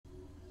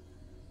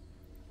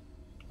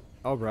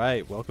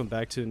Alright, welcome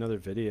back to another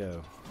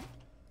video.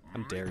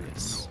 I'm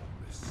Darius.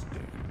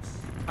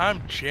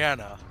 I'm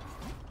Jana.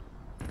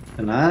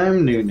 And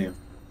I'm Nunu.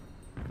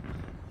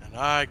 And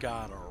I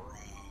got a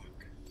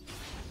rock.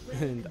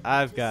 And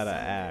I've got an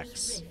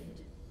axe.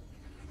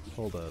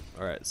 Hold up.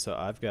 Alright, so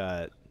I've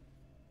got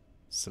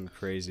some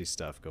crazy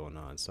stuff going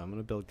on. So I'm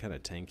gonna build kind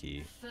of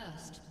tanky.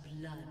 First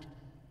blood.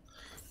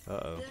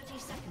 Uh-oh.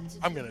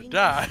 I'm gonna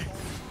die.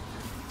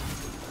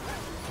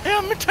 Hey,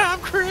 I'm Tom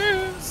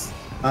Cruise!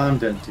 I'm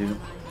dead too.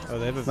 Oh,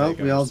 they have a Well,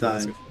 Vega, we all so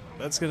died.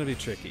 that's gonna be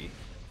tricky.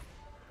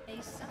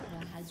 A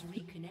summoner has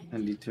reconnected.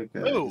 And he took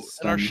a Oh, and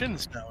stun. our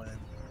shin's now in.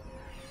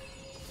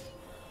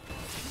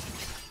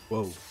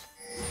 Whoa.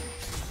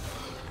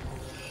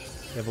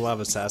 They have a lot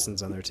of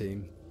assassins on their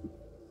team.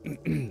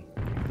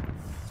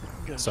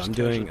 So I'm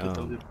doing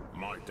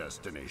My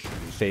destination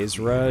Phase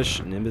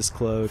Rush, Nimbus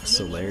Cloak,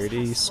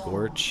 Celerity,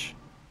 Scorch,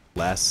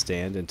 Last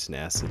Stand, and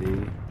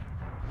Tenacity.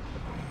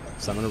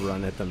 So I'm gonna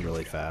run at them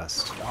really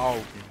fast.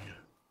 Oh,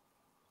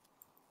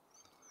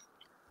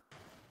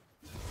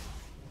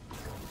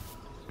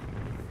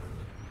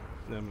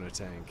 Then I'm gonna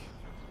tank.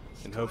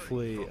 And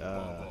hopefully,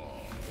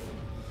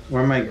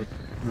 Where am I?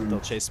 they'll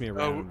chase me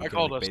around oh and I we can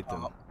called like, us bait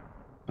them. top.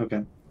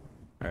 Okay.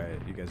 Alright,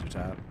 you guys are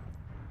top.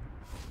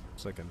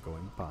 Looks like I'm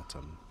going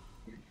bottom.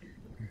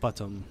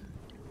 Bottom.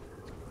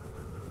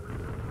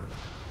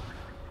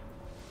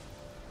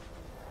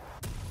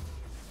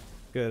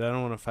 Good, I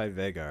don't want to fight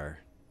Vegar.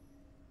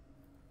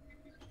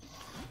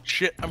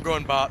 Shit, I'm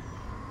going bot.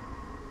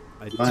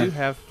 I Fine. do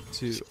have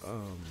to, I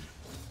have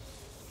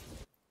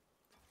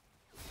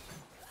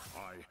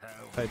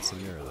fight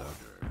Samira though.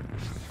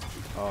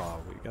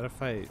 Oh, we gotta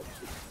fight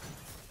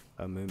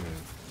a Moo.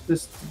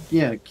 Just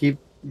yeah, keep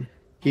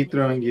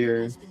throwing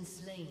your. Has been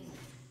slain.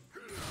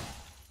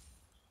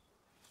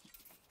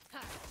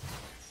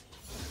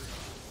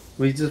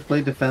 We just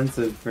play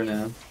defensive for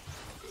now.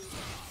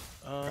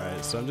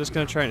 Alright, so I'm just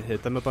gonna try and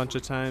hit them a bunch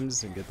of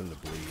times and get them to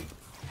bleed.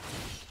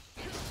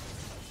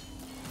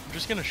 I'm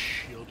just gonna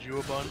shield you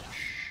a bunch,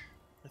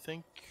 I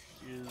think,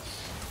 is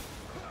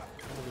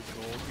kind of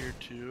the goal here,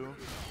 too.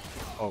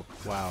 Oh,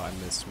 wow, I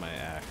missed my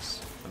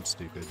axe. I'm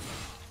stupid.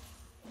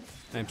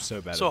 I'm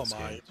so bad So at this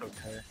am I, game. it's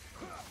okay.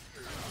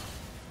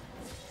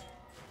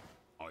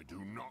 I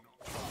do not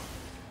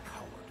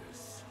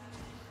cowardice.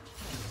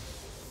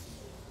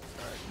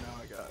 Alright,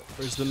 now I got it.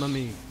 Where's the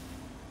mummy?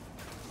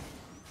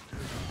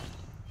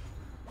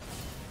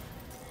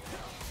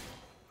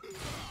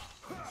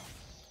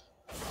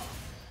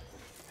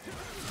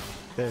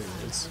 There it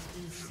is.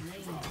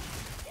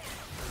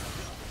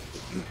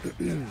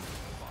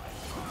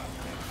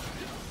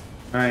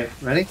 All right,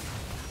 ready?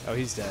 Oh,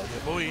 he's dead.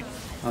 Yeah, boy.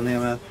 On the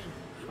MF.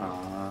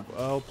 Aw.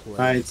 Well played.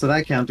 All right, so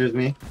that counters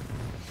me.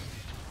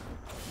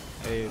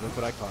 Hey, look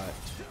what I caught.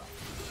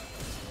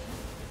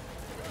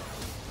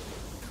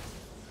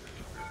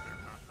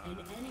 An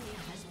enemy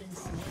has been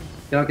slain.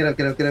 Get up! Get up!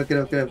 Get up! Get up! Get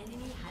up! Get up!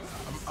 Enemy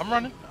has I'm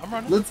running, I'm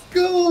running. Let's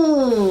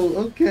go!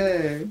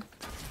 Okay.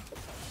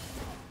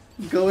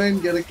 Go in,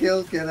 get a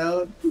kill, get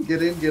out,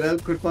 get in, get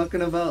out. Quit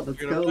fucking about.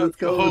 Let's go! Let's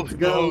go! Let's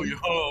go!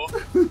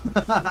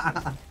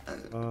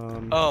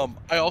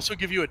 I also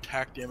give you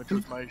attack damage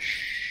with my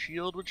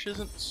shield, which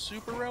isn't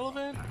super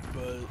relevant,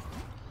 but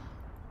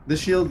The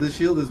shield is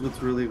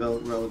what's really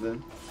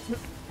relevant.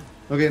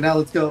 Okay, now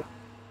let's go.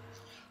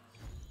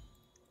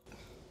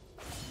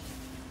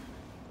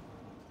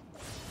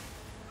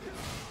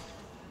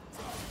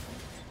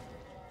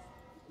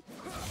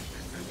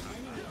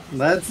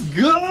 Let's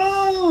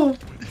go!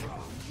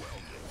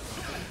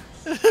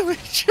 we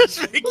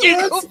just make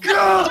it Let's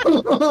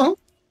go!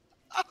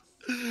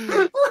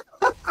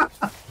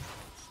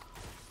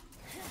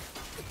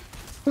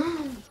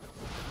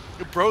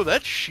 Bro,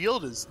 that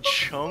shield is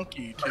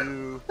chunky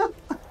too. an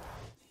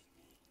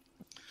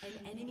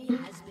enemy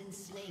has been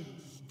slain.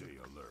 Stay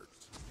alert.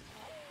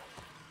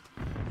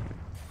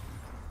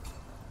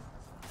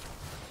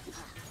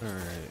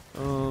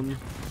 Alright,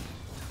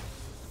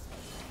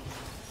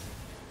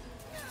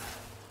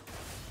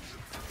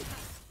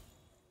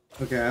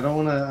 Okay, I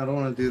don't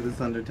wanna do this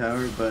under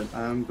tower, but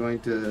I'm going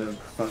to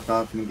fuck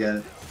off and get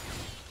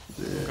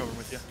I'm coming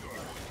with you.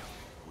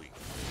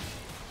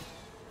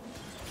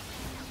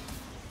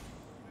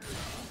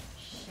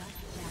 Shut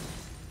down.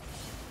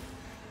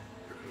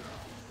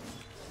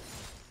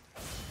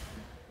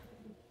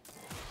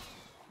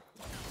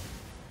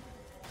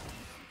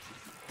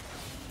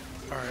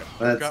 Alright,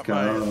 Let's got go.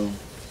 my little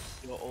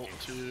ult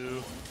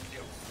too.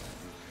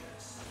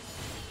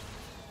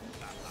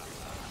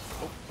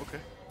 Oh, okay.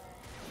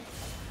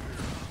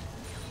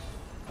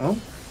 Oh,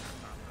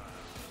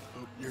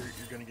 Oh, you're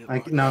gonna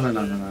get.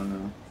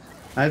 no.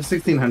 I have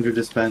 1600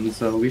 to spend,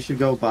 so we should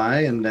go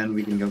buy and then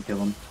we can go kill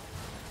them.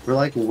 We're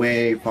like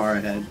way far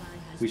ahead.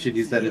 We should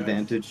use that Yeah.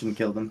 advantage and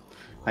kill them.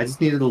 I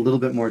just needed a little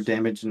bit more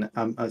damage and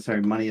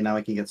sorry, money, and now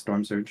I can get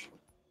Storm Surge.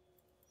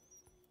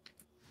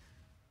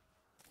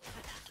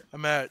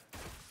 I'm at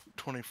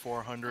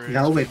 2400.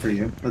 Yeah, I'll wait for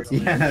you. Let's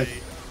Really yeah,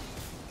 late.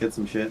 get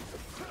some shit.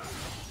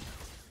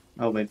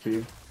 I'll wait for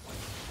you.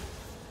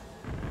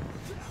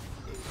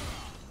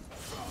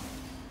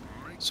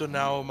 So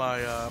now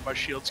my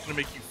shield's gonna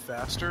make you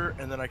faster,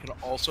 and then I can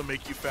also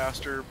make you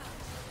faster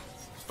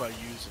by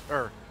using,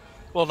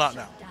 well, not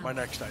now. My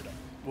next item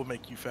will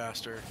make you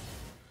faster,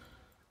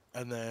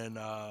 and then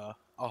I'll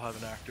have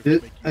an active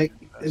to make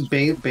you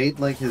faster. Bait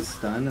like his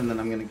stun, and then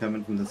I'm gonna come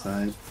in from the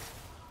side.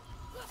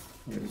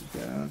 Here we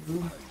go.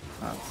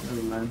 Oh,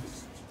 never mind.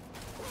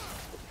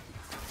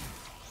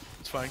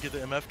 It's fine. Get the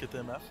MF. Get the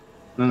MF.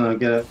 No,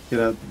 get up, get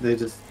up. They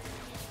just.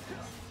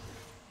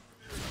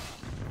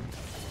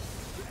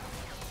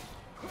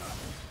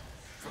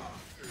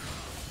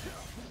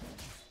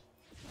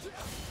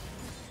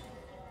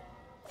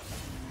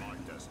 My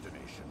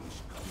destination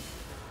is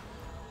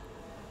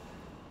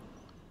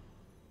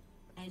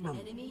An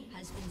enemy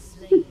has been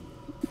slain.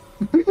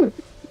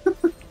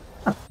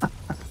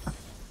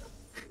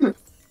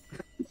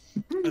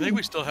 I think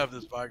we still have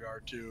this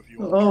Vigard too, if you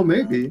want. Oh,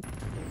 maybe.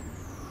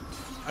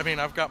 I mean,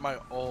 I've got my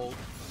ult,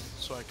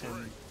 so I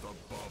can.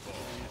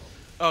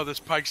 Oh, this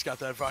Pike's got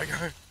that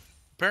Vigard.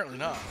 Apparently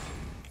not.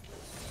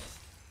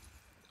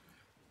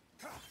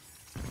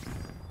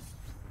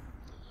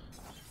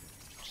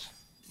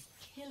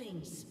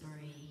 Killing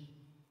spree.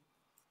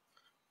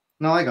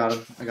 No, I got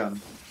him. I got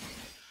him.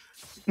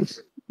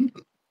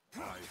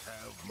 I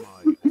have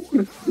my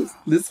orders.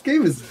 This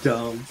game is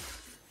dumb.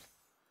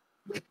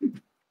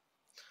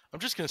 I'm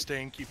just gonna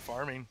stay and keep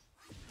farming.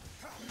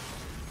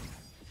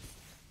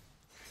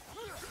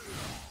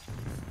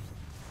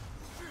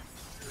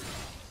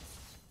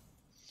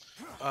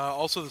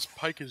 Also, this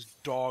Pike is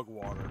dog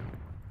water.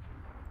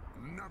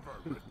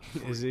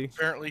 Never Is he?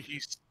 Apparently,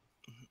 he's.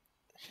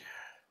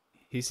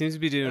 He seems to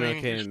be doing I mean,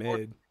 okay he's in short-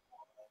 mid.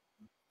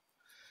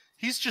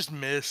 He's just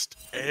missed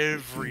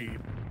every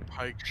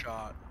Pike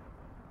shot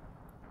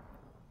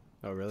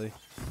Oh, really?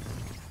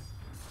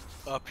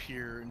 up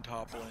here in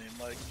top lane.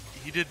 Like,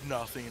 he did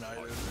nothing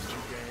either of those 2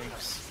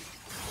 ganks.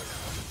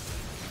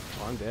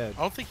 Oh, I'm dead.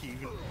 I don't think he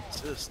even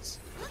assists.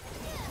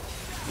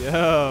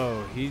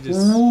 Yo, he just.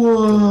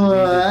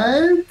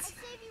 What?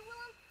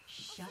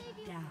 Shut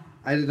down.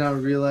 I did not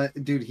realize,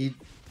 dude. He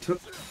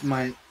took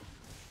my I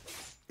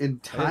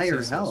didn't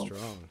entire say so health.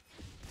 strong.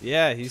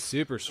 Yeah, he's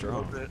super A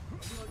little strong. bit.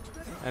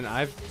 And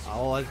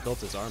all I've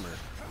built is armor.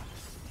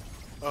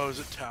 Oh, is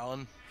it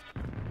Talon?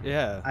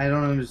 Yeah. I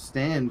don't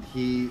understand.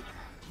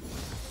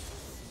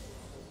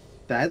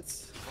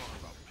 That's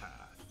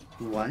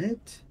what?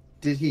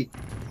 Did he?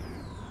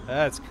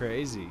 That's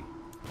crazy.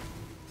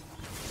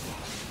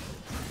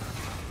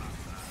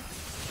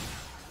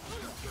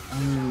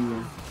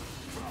 I'm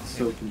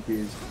so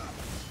confused.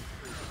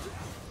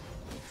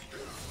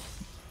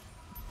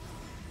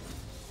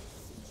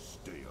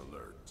 stay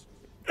alert.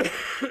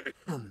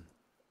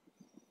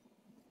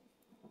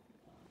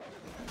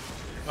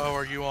 Oh,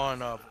 are you on?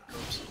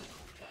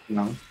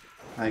 No,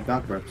 I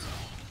got grips.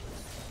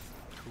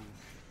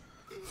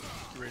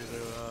 Ready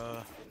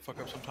to fuck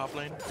up some top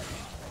lane?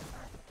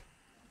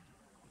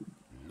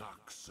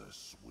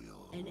 Noxus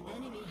will. An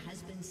enemy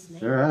has been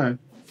slain. All right.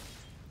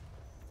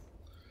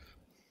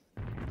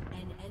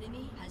 An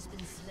enemy has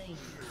been slain.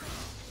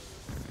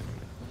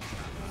 An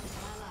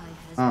ally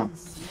has Oh, been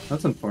slain.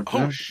 that's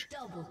unfortunate. Oh sh!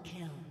 Double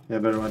kill. Yeah,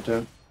 better watch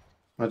out.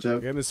 Watch I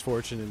out. got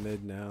Misfortune in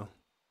mid now.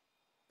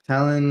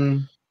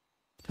 Talon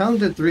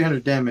did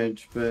 300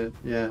 damage, but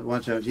yeah,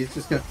 watch out. He's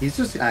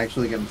just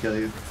actually gonna kill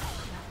you.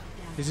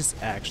 He's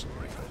just actually.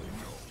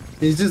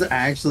 He's just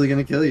actually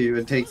gonna kill you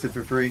and takes it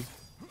for free.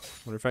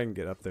 Wonder if I can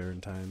get up there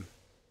in time.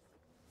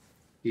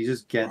 He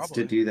just gets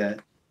Probably. to do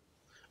that.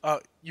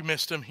 You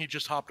missed him. He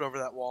just hopped over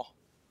that wall.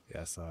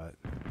 Yeah, I saw it.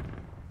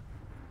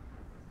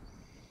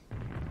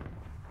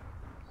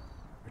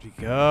 Where'd he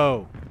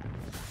go?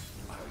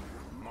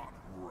 Not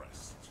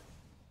rest.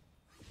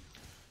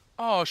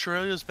 Oh,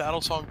 Shurelia's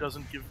battle song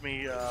doesn't give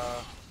me,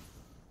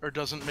 or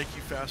doesn't make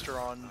you faster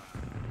on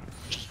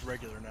just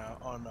regular now,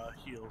 on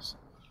heals.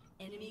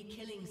 Enemy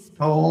killing spree.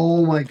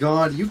 Oh my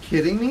god, you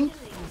kidding me?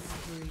 Killing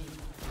spree.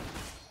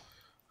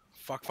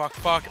 Fuck, fuck,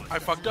 fuck. I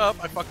fucked up.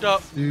 I fucked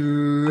up.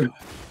 Dude.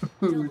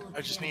 Double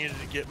I just kill. needed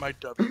to get my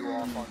W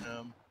off on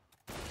him.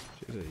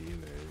 She's a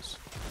Emus.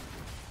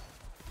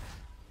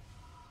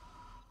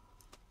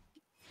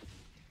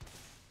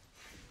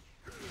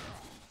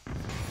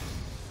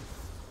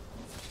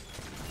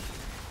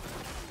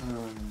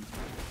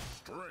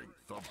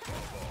 Strength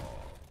above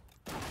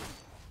all.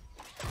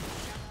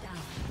 Down.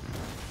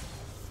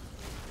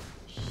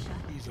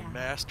 Shut He's a down.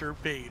 master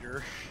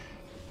baiter.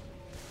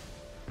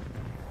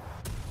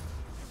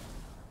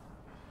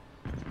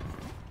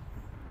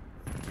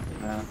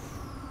 Yeah.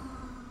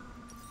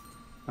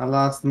 I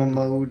lost my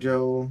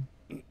mojo.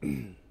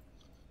 You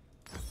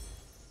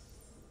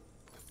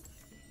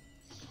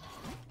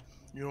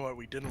know what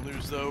we didn't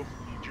lose though?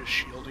 Me just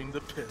shielding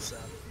the piss out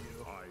of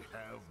you. I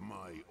have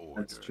my orders.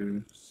 That's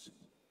true.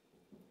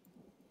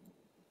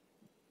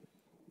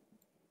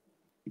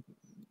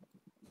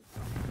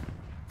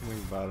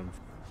 Wing bottom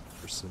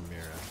for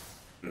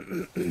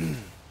Samira.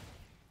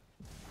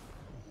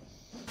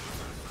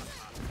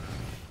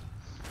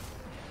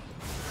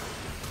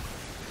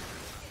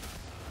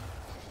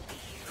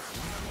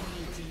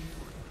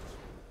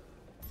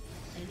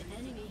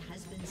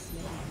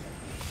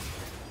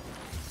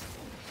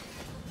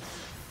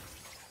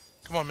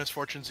 Come on,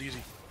 Misfortune's easy.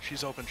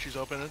 She's open. She's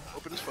open.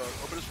 Open as fuck.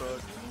 Open as fuck.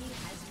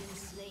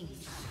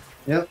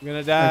 Yep. I'm gonna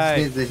I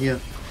die. just need to heal.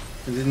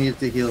 I just need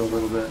to heal a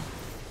little bit.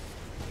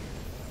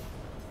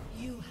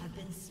 You have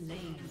been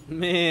slain.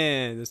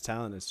 Man, this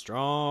talent is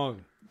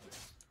strong.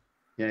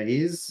 Yeah,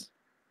 he's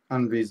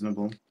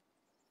unreasonable.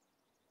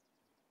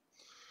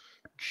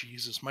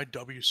 Jesus, my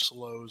W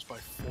slows by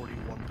 41%. Ally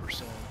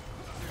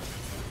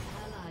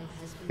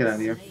has been Get out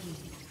of here. slain.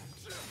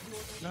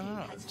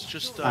 No. It's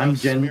just I'm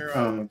Gen. Samira,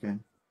 Oh, okay.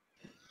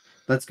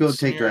 Let's go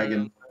take Samira-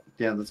 dragon.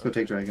 Yeah, let's go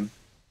take dragon.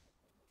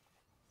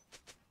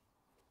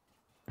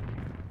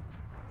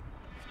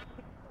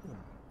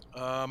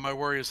 My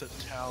worry is that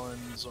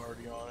Talon's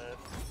already on it.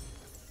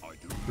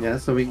 Yeah,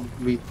 so we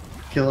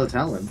kill a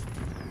talon.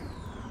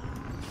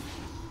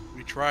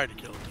 We try to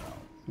kill Talon.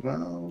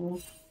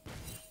 Well,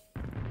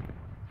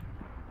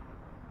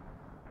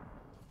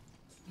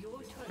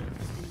 Your turret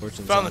has been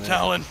Fortune's Found on the it.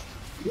 Talon.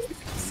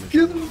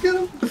 get him, get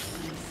him.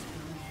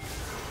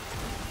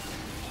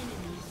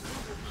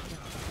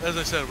 As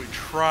I said, we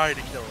try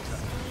to kill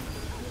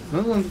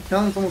Talon. No,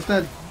 talon's almost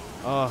dead.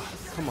 Oh,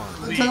 come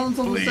on. The talon's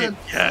almost dead.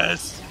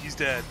 Yes, he's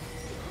dead.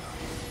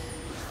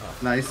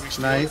 Nice,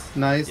 nice,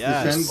 nice.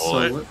 Yes. The Shen Stole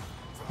stole it. it.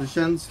 The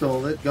Shen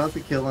stole it. Got the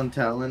kill on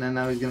Talon, and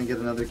now he's gonna get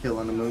another kill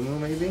on the Mumu,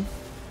 maybe.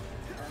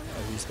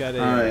 He's got a.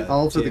 All right,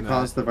 all for the Tiamat.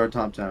 cost of our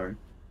top tower.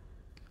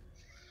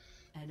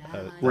 an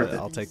ally worth has it.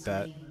 I'll been take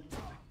that. slain.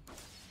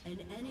 An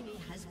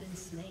enemy has been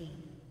slain.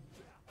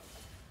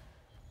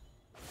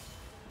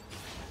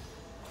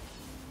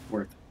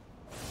 Worth.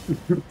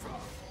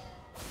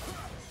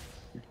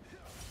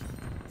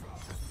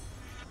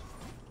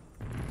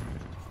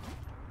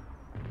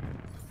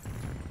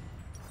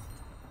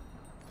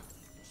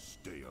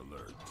 Stay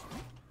alert.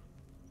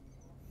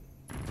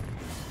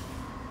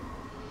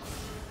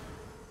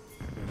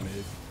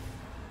 Mid.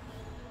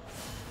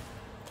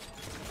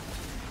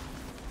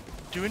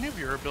 Do any of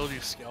your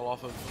abilities scale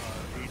off of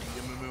AD and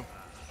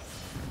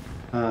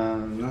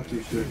Mumu? Not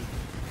too sure.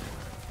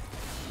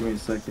 Give me a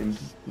second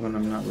when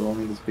I'm not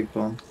rolling this big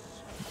ball.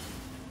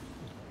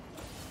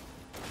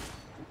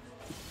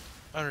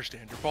 I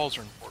understand, your balls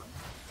are important.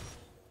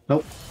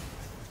 Nope.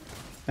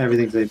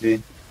 Everything's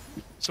AP.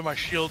 So my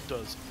shield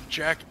does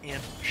jack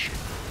and shit.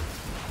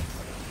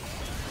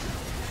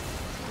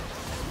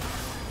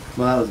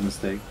 Well, that was a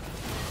mistake.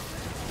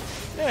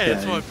 Yeah,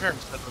 that's Yeah. what my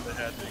parents said when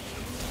they had me.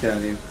 Get out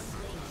of here.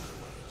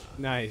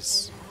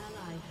 Nice. An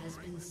ally has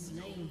been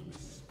slain.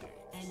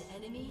 An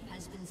enemy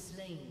has been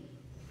slain.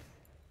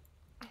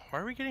 Why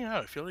are we getting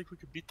out? I feel like we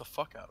could beat the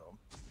fuck out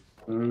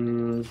of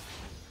them.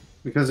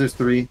 Because there's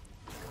 3.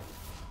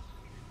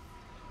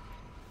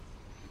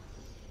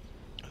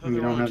 I thought And we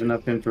there were don't only have two.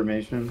 enough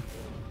information.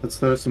 Let's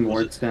throw some Was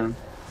wards down.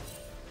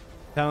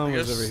 Talon I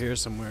was guess- over here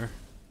somewhere.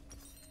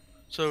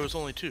 So it was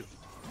only 2.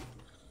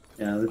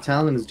 Yeah, the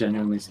Talon is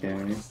genuinely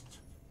scary.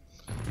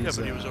 Yeah,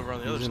 but he was over on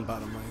the he's other in side.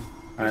 bottom lane.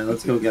 Alright,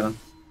 let's go get him.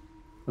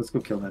 Let's go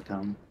kill that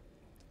Talon.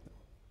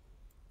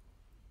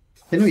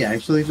 Can we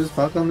actually just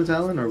fuck on the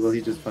Talon, or will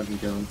he just fucking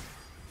kill him?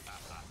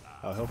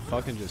 Oh, he'll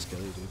fucking just kill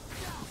you, dude.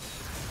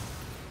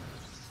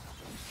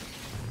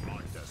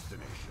 My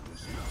destination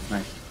is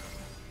Nice.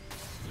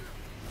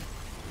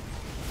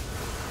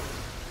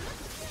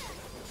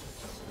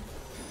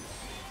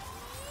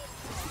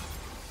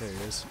 There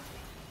he is.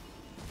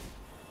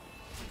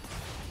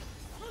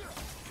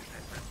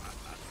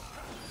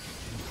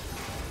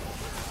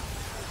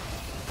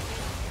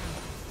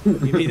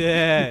 Give me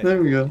that.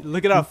 There we go.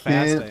 Look at how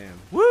fast Can't- I am.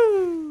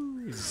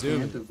 Woo! Can't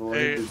Zoom. avoid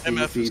Hey, the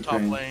MF is CC top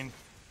train. lane.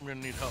 I'm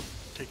gonna need help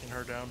taking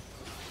her down.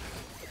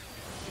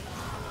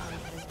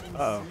 Uh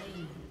oh.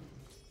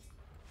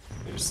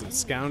 There's some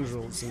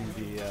scoundrels in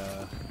the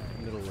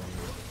middle lane.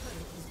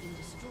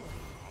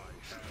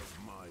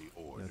 my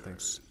No order.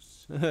 thanks.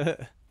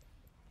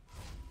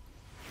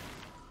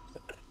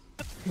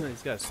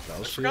 He's got a spell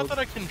I shield. forgot that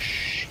I can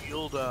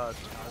shield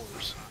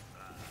towers.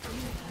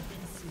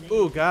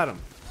 Ooh, got him.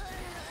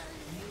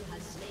 You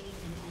have slain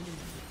an enemy.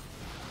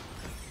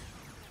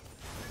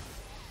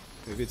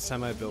 Maybe it's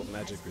time I built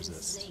magic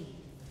resist. Slain.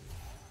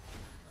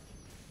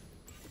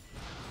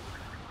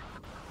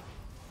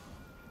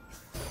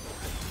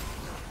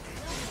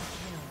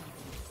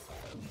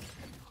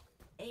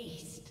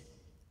 Aced.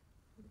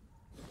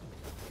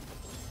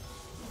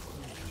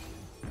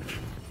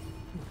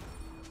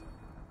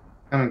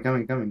 Coming,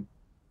 coming, coming.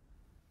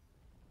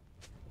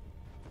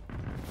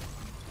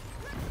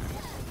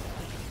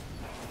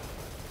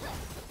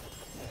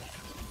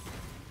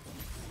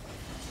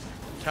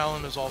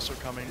 Talon is also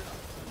coming.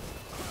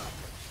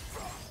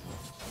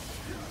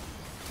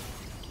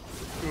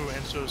 Ooh,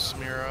 and so is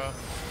Samira.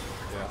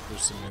 Yeah,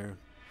 there's some here.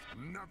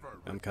 Never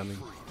I'm coming.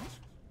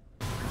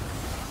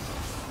 retreat.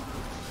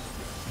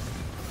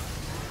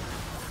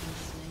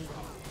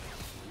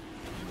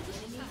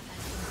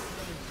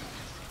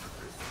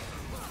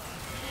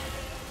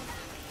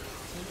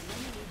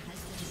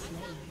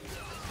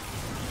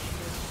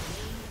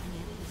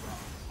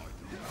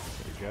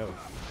 There you go.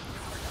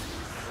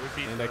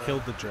 We beat And I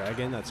killed the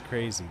dragon. That's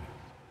crazy.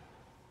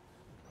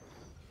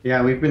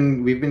 Yeah, we've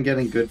been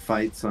getting good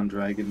fights on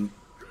Dragon.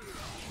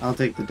 I'll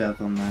take the death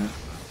on that.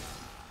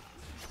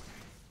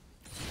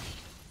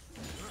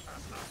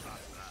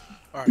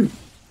 Alright.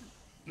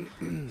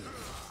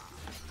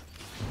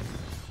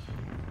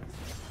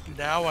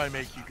 Now I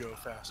make you go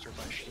faster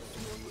by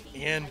shielding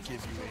you and give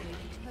you aid.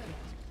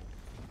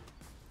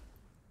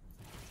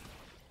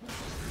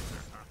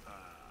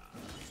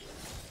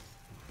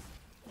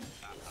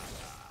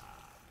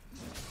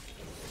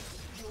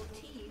 Your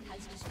team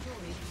has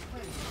destroyed a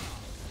turret.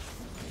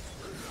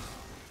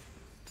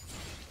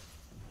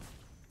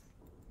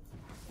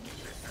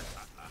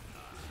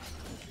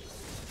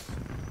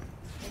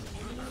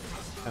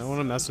 I don't want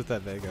to mess with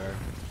that Vagar. Your team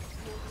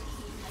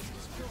has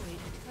destroyed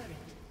a turret.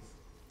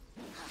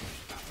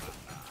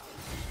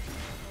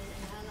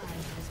 An ally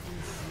has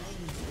been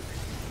slain.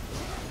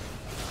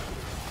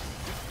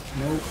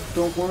 Nope,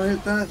 don't want to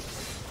hit that.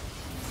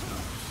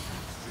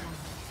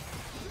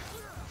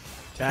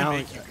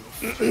 Talon,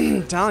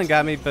 Talon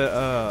got me, but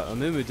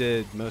Amumu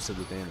did most of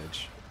the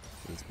damage.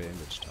 His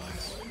bandage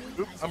toss.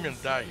 Oop, I'm gonna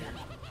die here.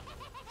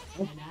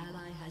 An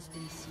ally has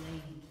been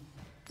slain.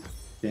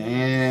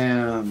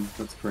 Damn,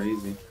 that's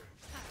crazy.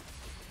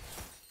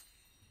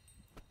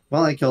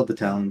 Well, I killed the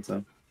Talon,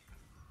 so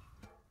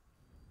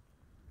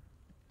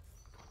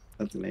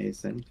that's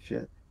amazing.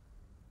 Shit.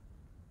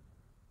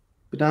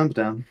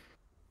 Ba-dum.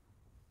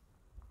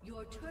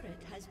 Your turret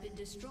has been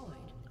destroyed.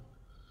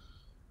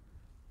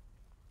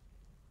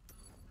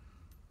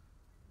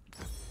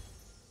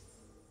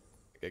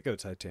 I go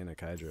Titanic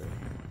Hydra.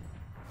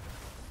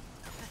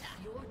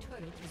 Your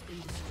turret has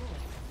been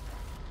destroyed.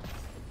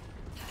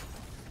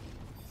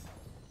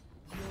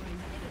 Your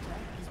inhibitor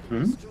has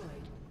been destroyed.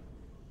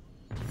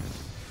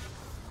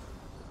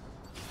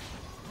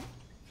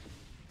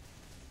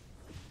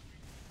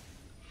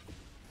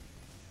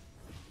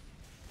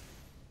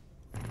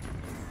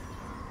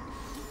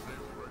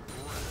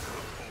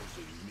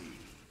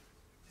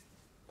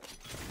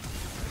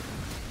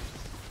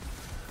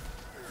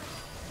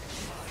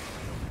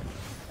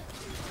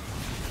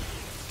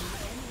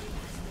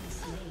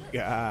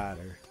 Got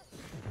her.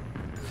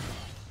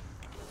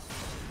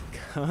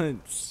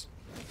 Cunts.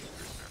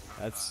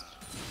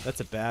 That's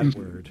a bad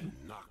word.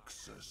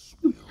 Noxus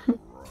will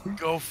run.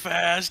 Go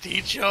fast,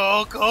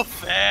 Icho, go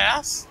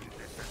fast!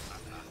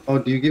 Oh,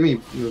 do you give me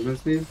movement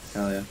speed?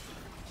 Hell yeah.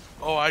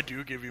 Oh, I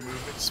do give you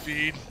movement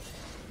speed.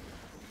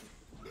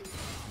 An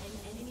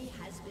enemy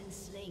has been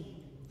slain.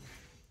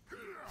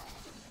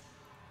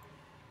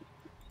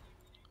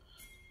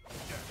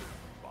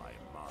 By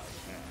my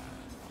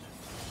hand.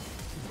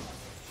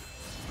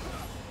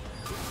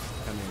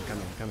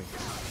 Coming.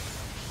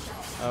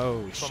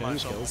 Oh, Kill Shen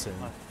myself. kills him.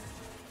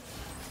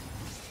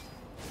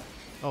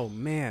 Oh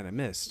man, I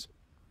missed.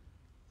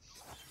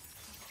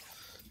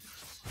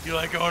 You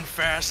like going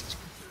fast,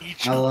 I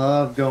Icho?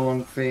 love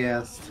going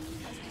fast.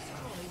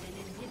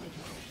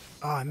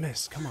 Oh, I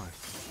missed. Come on.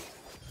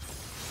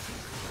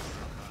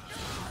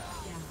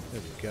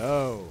 There we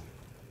go.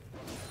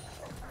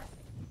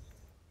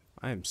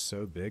 I am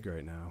so big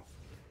right now.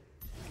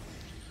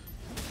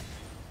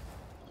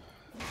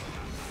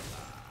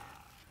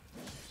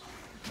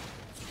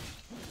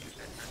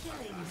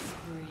 Killing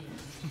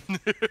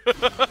spree.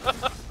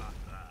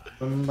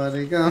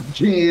 Somebody come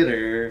get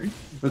her.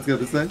 Let's go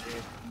this way.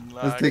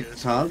 Let's take the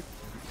top.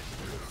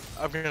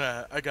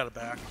 I got it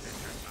back.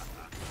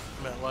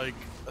 I'm at like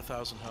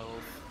 1,000 health.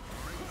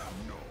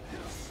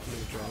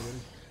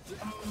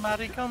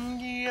 Somebody come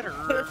get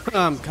her.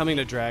 I'm coming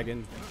to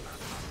Dragon.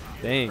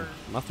 Dang,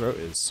 my throat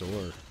is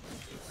sore.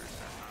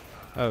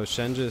 Oh,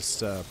 Shen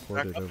just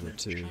ported up over here.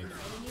 to.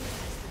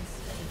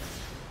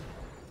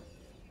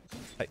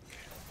 I,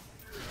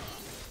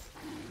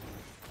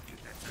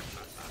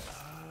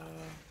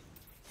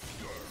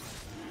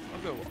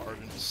 I'll go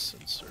Ardent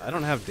Sensor. I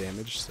don't have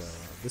damage, so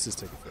this is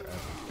taking forever.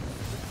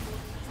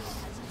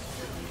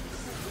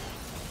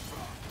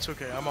 It's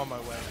okay, I'm on my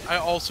way. I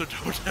also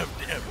don't have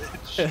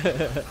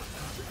damage.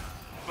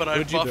 But I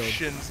What'd you buff build?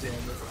 Shin's damage.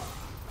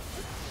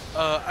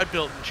 I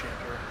built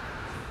Enchanter.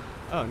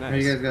 Oh, Here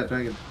nice. you guys got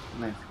dragon.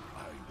 Nice.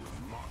 I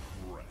will not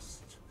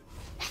rest.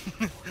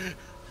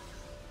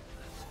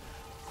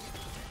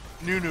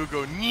 Nunu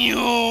go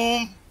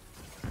Noom!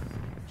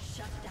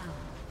 Shut down.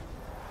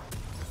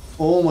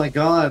 Oh my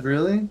god,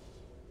 really?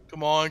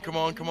 Come on.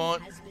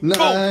 Has been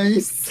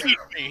Nice! Beat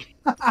me!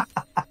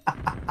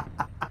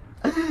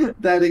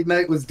 That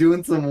ignite was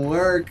doing some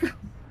work.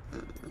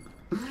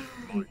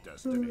 My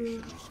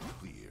destination is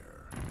clear.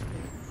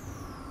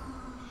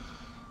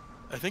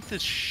 I think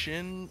this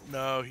Shin...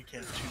 No, he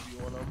can't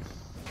 2v1 him.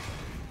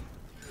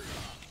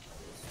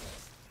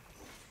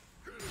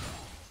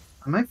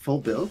 Am I full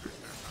build?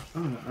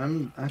 Oh,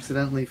 I'm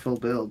accidentally full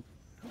build.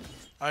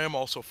 I am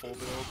also full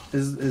build.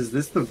 Is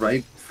this the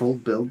right full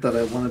build that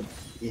I want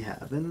to be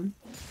having?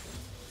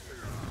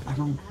 I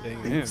don't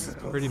Dang, think man, so.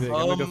 pretty big.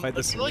 I'm gonna go fight I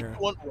this feel like Samira. you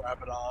want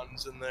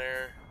Rabadons in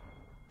there.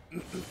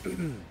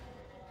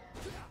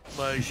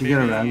 Like You should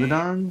get a maybe-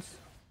 Rabadons?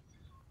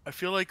 I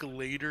feel like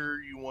later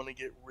you want to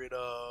get rid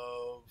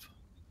of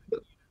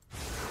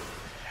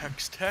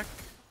Hex Tech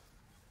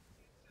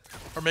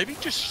Or maybe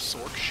just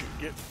Sork shoot.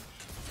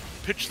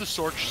 Pitch the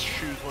Sork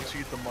shoes once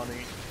you get the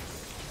money.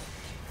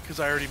 Because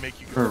I already make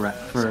you go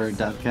fast. For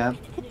death cap.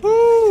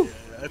 Woo!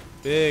 Yeah,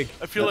 Big.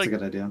 I feel That's like a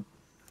good idea.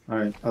 All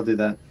right, I'll do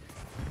that.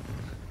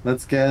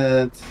 Let's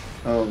get.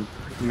 Oh,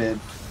 mid.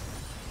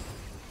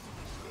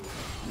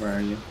 Where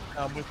are you?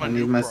 with my I need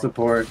new my pro.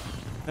 support.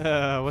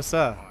 What's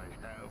up?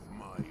 I have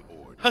my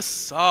order.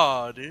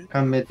 Huzzah, dude.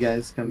 Come mid,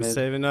 guys. Come I'm mid.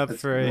 saving up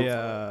Let's- for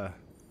a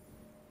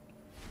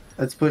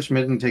Let's push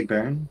mid and take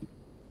Baron.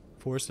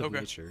 force of Okay.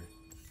 nature.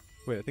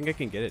 Wait, I think I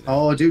can get it now.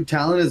 Oh, dude,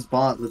 Talon is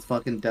bot. Let's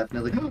fucking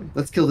definitely.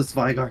 Let's kill this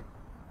Vigar.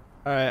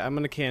 All right, I'm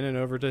gonna cannon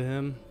over to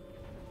him.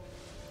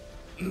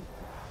 An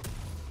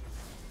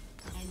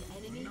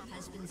enemy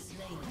has been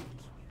slain.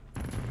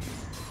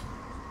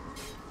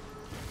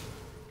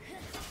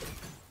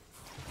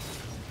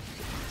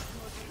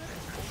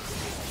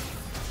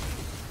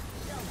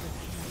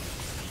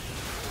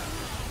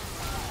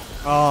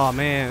 Oh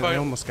man, I Fine.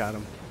 almost got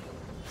him.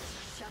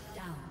 Shut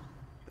down.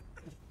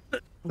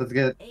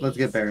 Let's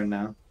get Baron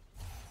now.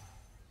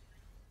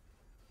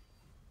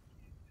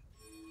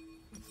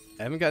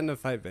 I haven't gotten to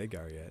fight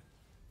Vagar yet.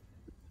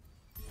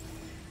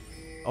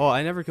 Oh,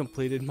 I never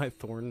completed my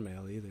Thorn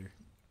Mail either.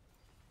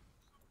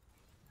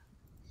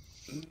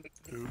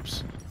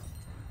 Oops.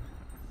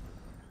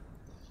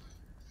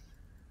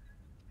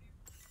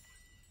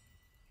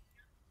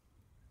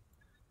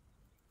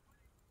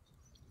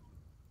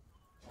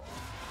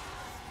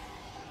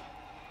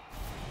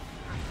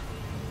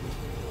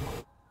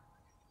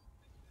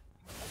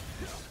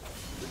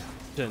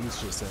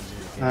 Jen's just ended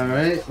the game. All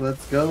right,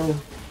 let's go.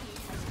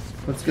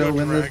 Let's go Go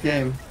win this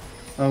Dragon. game.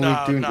 Oh,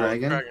 we're doing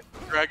Dragon.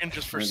 Dragon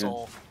just for Okay.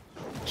 soul.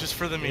 Just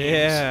for the memes.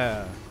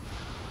 Yeah.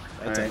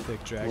 That's Alright,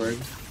 epic, Dragon. word.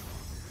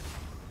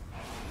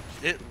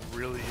 It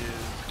really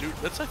is. Dude,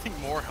 that's I think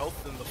more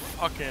health than the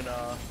fucking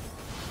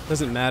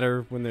Doesn't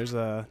matter when there's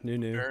a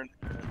new. Baron.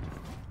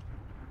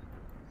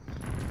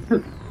 I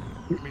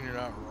mean, you're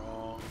not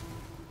wrong.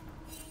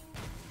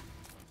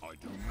 I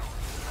do not.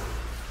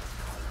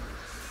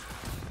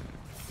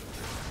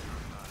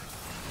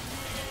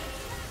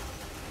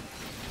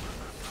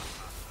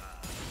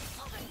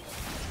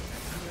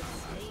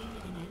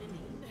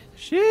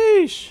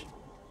 Sheesh.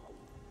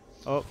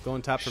 Oh,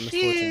 going top for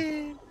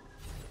misfortune.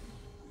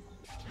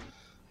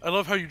 I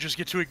love how you just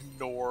get to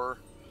ignore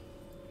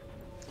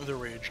the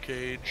rage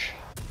cage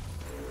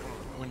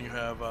when you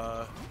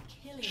have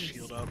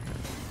shield up.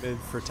 Mid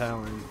for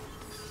Talon.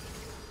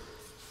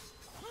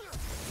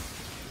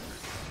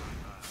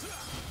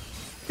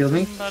 Shield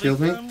me. Somebody Shield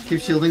me. come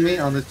Keep shielding me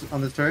on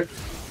this turret.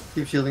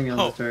 Keep shielding me on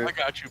Oh, this turret. I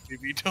got you,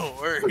 baby. Don't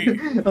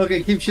worry.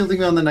 Okay, keep shielding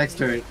me on the next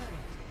turret.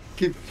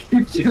 Keep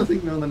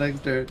shielding me on the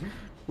next turret.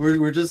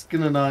 We're just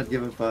gonna not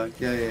give a fuck.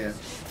 Yeah.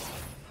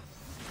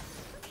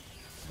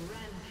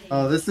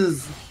 Oh, this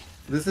is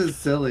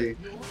silly.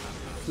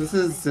 This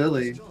is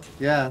silly.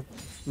 Yeah.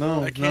 No.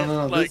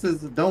 like- This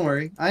is. Don't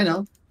worry. I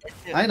know.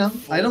 I know.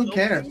 Full I don't health?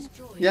 care.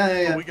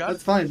 Yeah. Oh, we got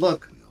That's it? fine.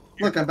 Look,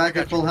 Here, I'm back I at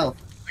got full you. health.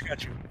 I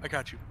got you. I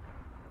got you.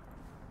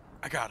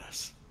 I got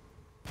us.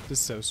 This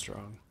is so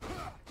strong.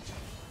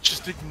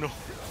 Just ignore.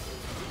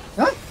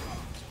 Huh?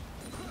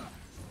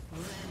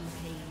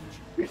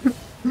 Rampage.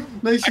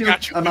 Nice I shield.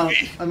 got you, I'm out.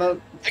 baby. I'm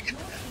out.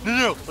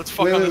 No. Let's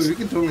fuck Wait, on we this.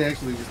 can totally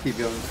actually just keep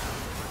going.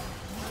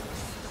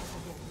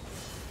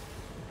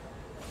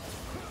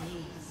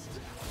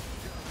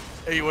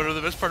 Hey, you wanna know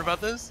the best part about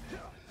this?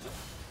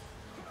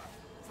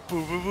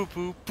 Boo boo boo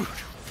boo boo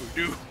boo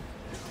doo.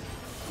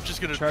 I'm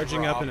just gonna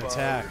Charging up an drop,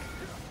 attack.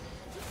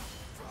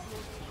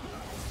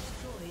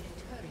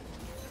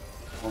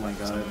 Oh my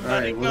god.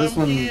 Alright, well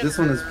this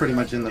one is pretty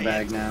much in the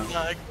bag now.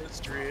 Like a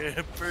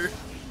stripper.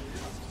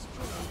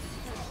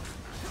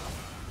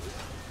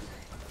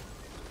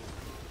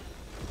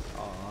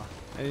 Aw,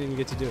 I didn't even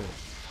get to do it.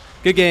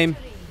 Good game.